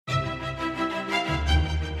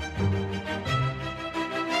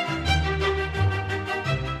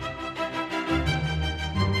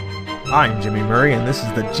I'm Jimmy Murray, and this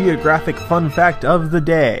is the Geographic Fun Fact of the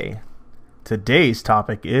Day. Today's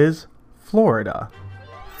topic is Florida.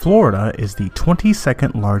 Florida is the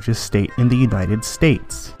 22nd largest state in the United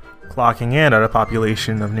States. Clocking in at a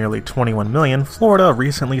population of nearly 21 million, Florida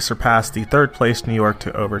recently surpassed the third place New York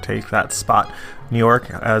to overtake that spot. New York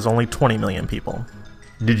has only 20 million people.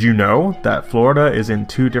 Did you know that Florida is in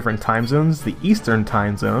two different time zones? The Eastern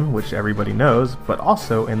time zone, which everybody knows, but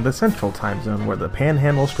also in the Central time zone where the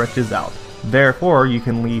panhandle stretches out. Therefore, you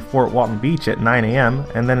can leave Fort Walton Beach at 9 a.m.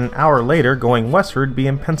 and then an hour later going westward be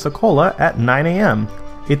in Pensacola at 9 a.m.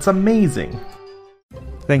 It's amazing!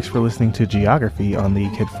 Thanks for listening to Geography on the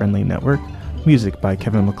Kid Friendly Network. Music by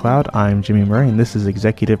Kevin MacLeod. I'm Jimmy Murray, and this is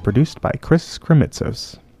executive produced by Chris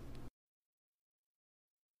Kremitzos.